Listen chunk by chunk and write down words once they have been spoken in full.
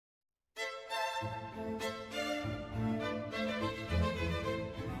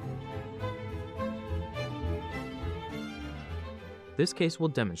This case will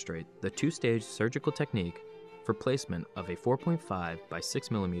demonstrate the two-stage surgical technique for placement of a 4.5 by 6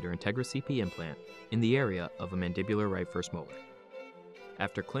 mm Integra CP implant in the area of a mandibular right first molar.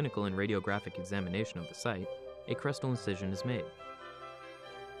 After clinical and radiographic examination of the site, a crestal incision is made.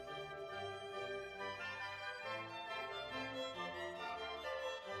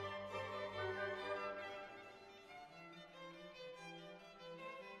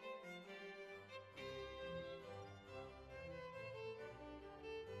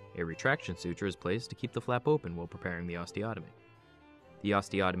 A retraction suture is placed to keep the flap open while preparing the osteotomy. The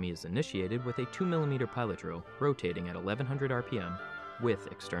osteotomy is initiated with a 2 mm pilot drill rotating at 1100 RPM with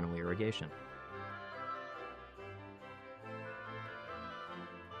external irrigation.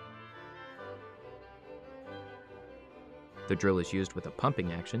 The drill is used with a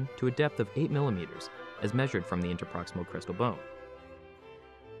pumping action to a depth of 8 mm as measured from the interproximal crestal bone.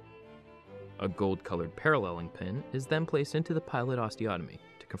 A gold-colored paralleling pin is then placed into the pilot osteotomy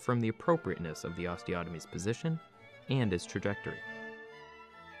to confirm the appropriateness of the osteotomy's position and its trajectory.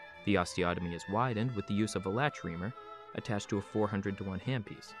 The osteotomy is widened with the use of a latch reamer attached to a 400:1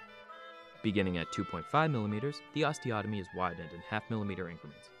 handpiece. Beginning at 2.5 mm, the osteotomy is widened in half-millimeter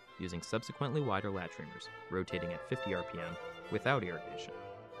increments, using subsequently wider latch reamers, rotating at 50 RPM without irrigation.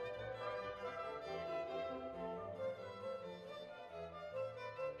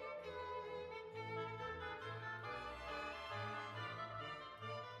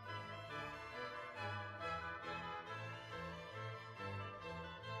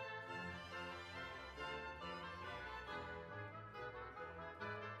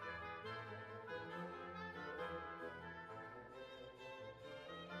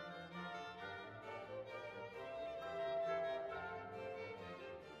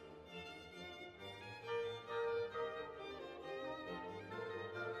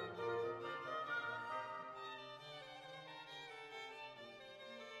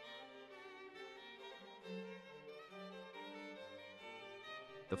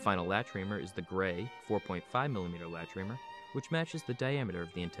 The final latch reamer is the gray 4.5 mm latch reamer, which matches the diameter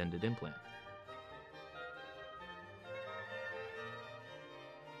of the intended implant.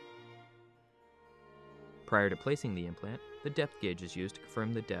 Prior to placing the implant, the depth gauge is used to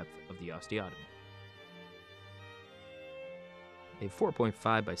confirm the depth of the osteotomy. A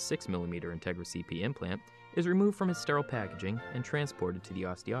 4.5 by 6 mm Integra CP implant is removed from its sterile packaging and transported to the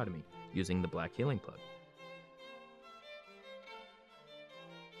osteotomy using the black healing plug.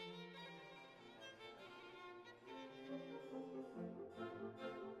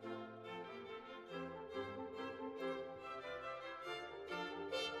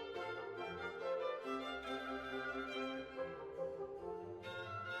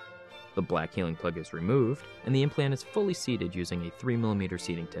 The black healing plug is removed, and the implant is fully seated using a 3 mm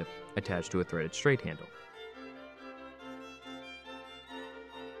seating tip attached to a threaded straight handle.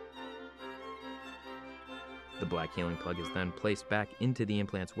 The black healing plug is then placed back into the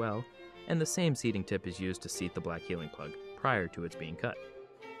implant's well, and the same seating tip is used to seat the black healing plug prior to its being cut.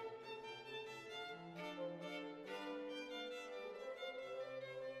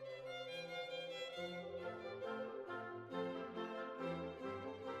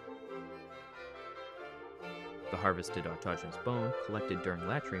 The harvested autogenous bone, collected during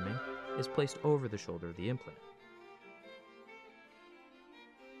latch reaming, is placed over the shoulder of the implant.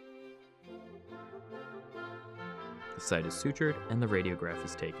 The site is sutured and the radiograph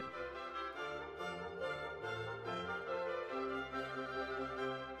is taken.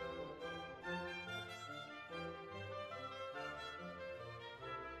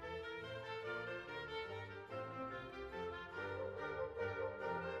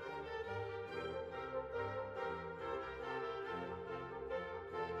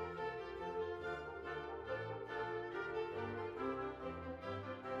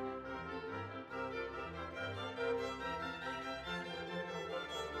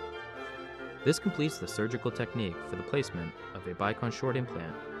 This completes the surgical technique for the placement of a Bicon SHORT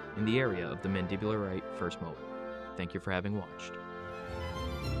implant in the area of the mandibular right first molar. Thank you for having watched.